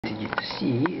to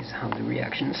see is how the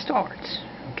reaction starts.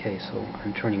 Okay, so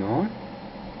I'm turning on.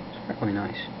 It's really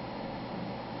nice.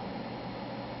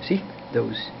 See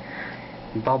those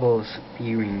bubbles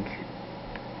appearing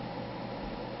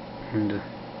on the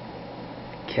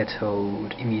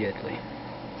cathode immediately.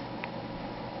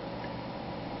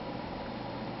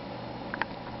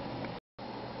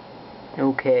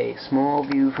 Okay, small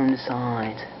view from the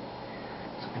side.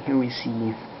 So here we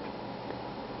see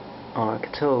our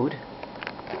cathode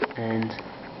and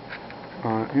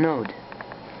our anode,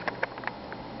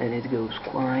 and it goes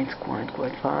quite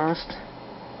fast.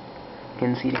 You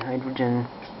can see the hydrogen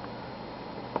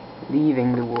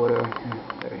leaving the water at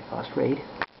a very fast rate.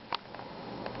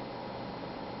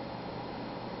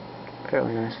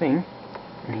 Fairly nice thing.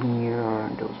 And here are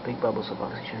those big bubbles of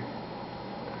oxygen.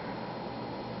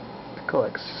 It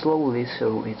collects slowly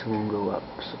so it won't go up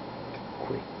so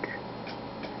quick.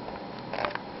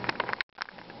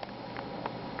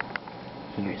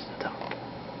 Here's the top.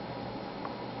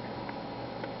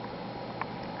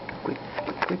 Quick.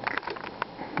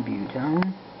 View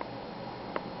down.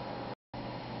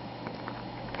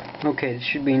 Okay, this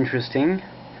should be interesting.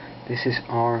 This is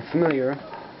our familiar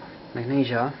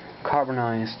magnesia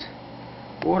carbonized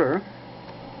water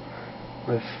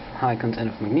with high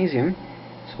content of magnesium.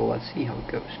 So let's see how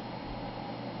it goes.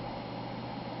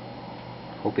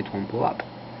 Hope it won't blow up.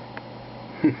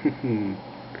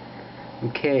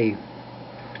 Okay,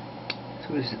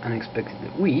 so this is unexpectedly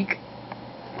weak.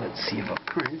 Let's see about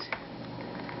current.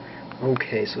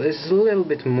 Okay, so this is a little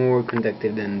bit more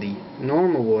conductive than the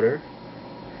normal water,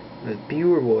 the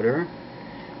pure water,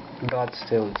 but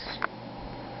still it's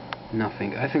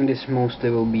nothing. I think this mostly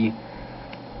will be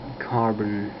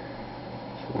carbon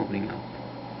floating up.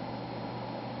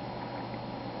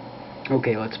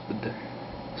 Okay, let's put the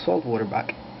salt water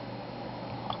back.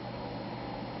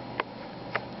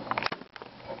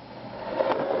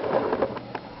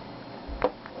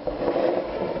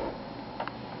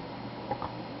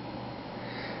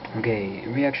 Okay,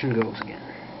 reaction goes again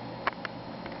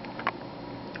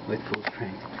with full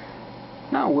strength.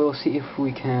 Now we'll see if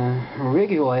we can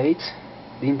regulate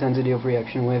the intensity of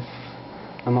reaction with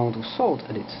amount of salt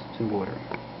added to water.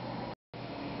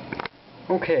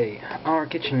 Okay, our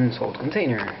kitchen salt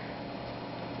container.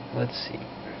 Let's see,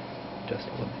 just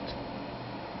a little bit.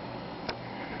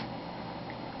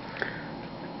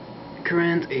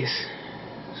 Current is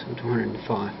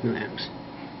 205 milliamps.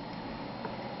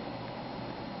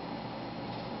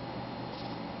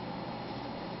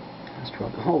 Let's draw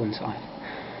the hole inside.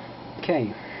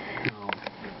 Okay, now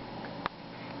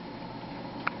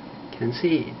you can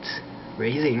see it's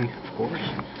raising, of course,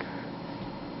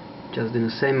 just in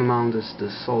the same amount as the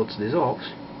salt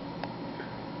dissolves.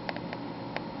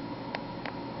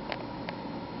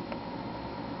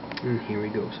 And here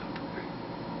it goes up.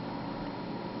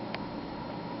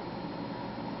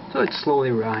 So it's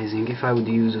slowly rising. If I would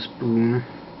use a spoon,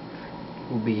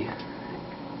 it would be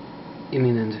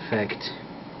imminent effect.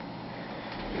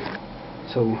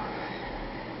 So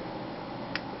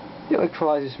the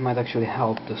electrolysis might actually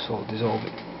help the salt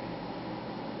dissolving.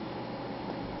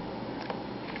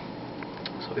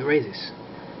 So it raises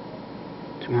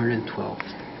 212.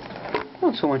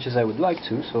 Not so much as I would like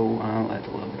to, so I'll add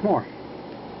a little bit more.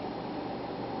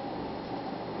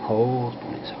 Whole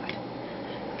spoon inside.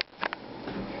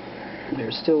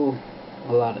 There's still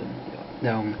a lot of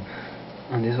down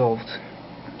undissolved,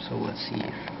 so let's see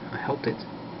if I helped it.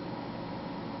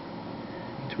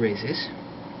 It raises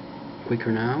quicker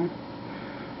now.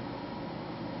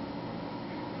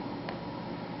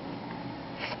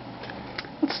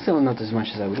 But still not as much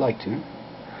as I would like to,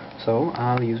 so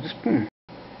I'll use the spoon.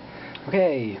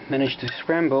 Okay, managed to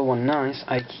scramble one nice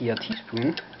IKEA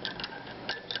teaspoon.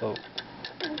 So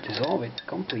dissolve it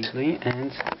completely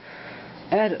and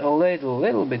add a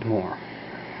little bit more.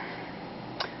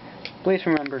 Please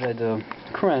remember that the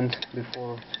current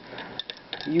before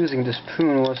using the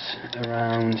spoon was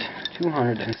around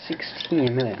 216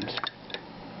 milliamps.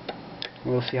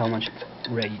 We'll see how much it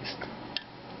raised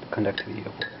the conductivity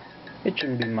of water. It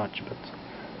shouldn't be much, but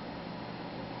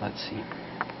let's see.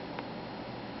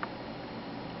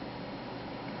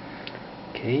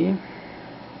 Okay,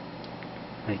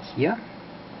 IKEA.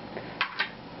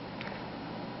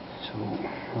 So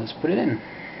let's put it in.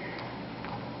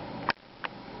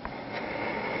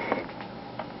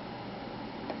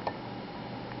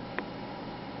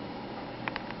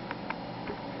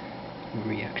 The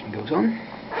reaction goes on,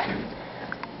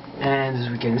 and as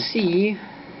we can see,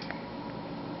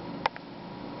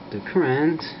 the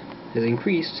current has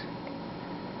increased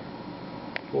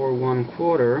for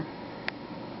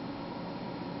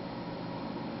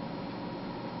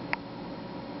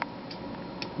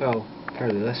well,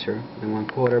 fairly lesser than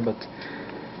 1/4, but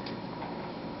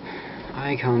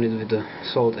I counted with the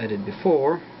salt added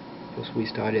before, because we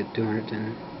started at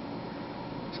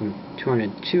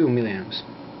 202 milliamps.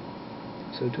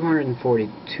 So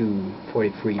 242,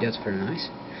 43, that's very nice.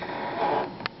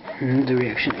 And the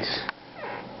reaction is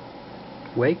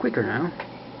way quicker now.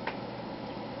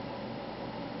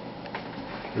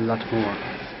 A lot more.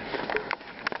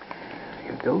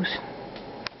 Here it goes.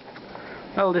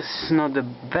 Well, this is not the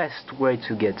best way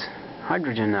to get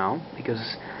hydrogen now,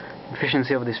 because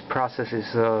efficiency of this process is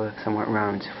somewhere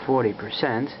around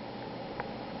 40%.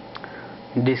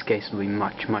 In this case it will be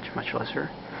much lesser.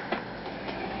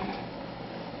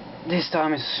 This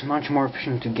time it's much more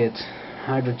efficient to get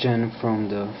hydrogen from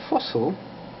the fossil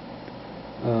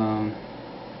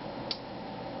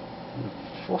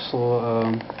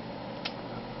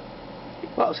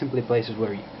well, simply places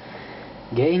where you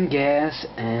gain gas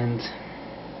and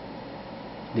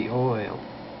the oil.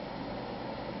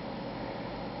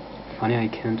 Funny, I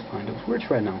can't find those words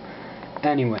right now.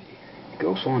 Anyway, it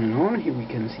goes on and on. Here we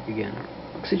can see again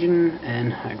oxygen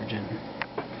and hydrogen.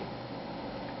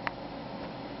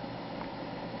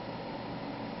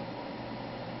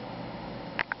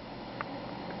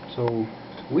 So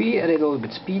we added a little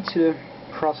bit speed to the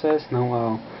process. Now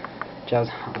I'll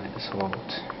just hide the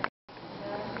salt.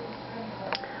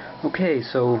 Okay,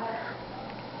 so a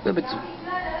little bit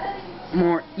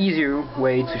more easier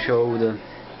way to show the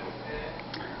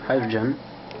hydrogen,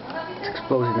 its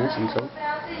explosiveness and so.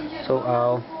 So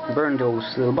I'll burn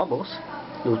those little bubbles,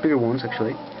 those bigger ones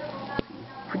actually.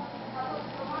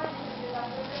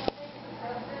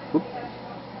 Oop.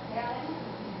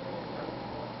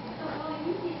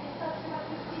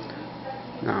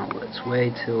 Now let's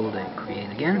wait till they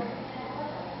create again.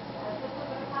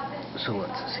 So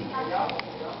let's see.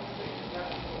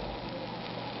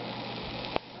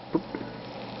 Oop.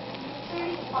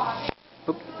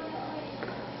 Oop.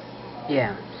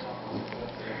 Yeah,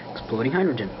 exploding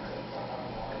hydrogen.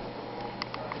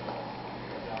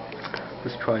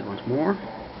 Let's try it once more.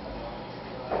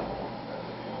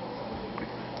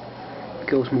 It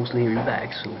goes mostly here in the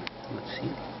back, so let's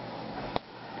see.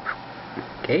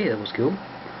 Okay, that was cool.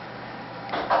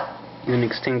 Even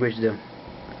extinguished the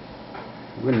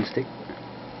wooden stick.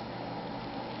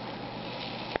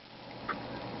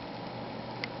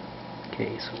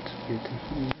 Okay, so it's built in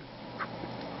here.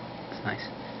 It's nice.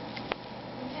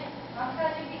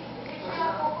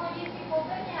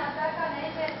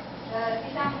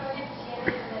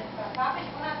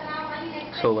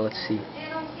 So let's see.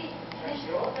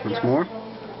 Once more.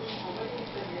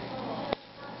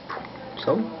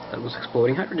 So that was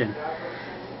exploding hydrogen.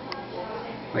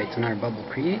 Wait, another bubble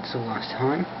creates, so last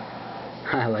time.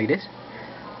 I like this.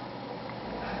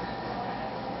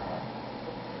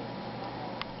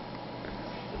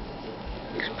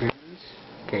 Experiments.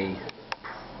 Okay.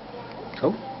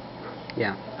 So,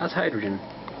 yeah, that's hydrogen.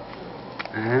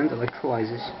 And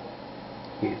electrolysis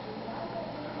here.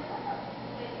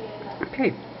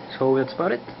 Okay, so that's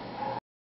about it.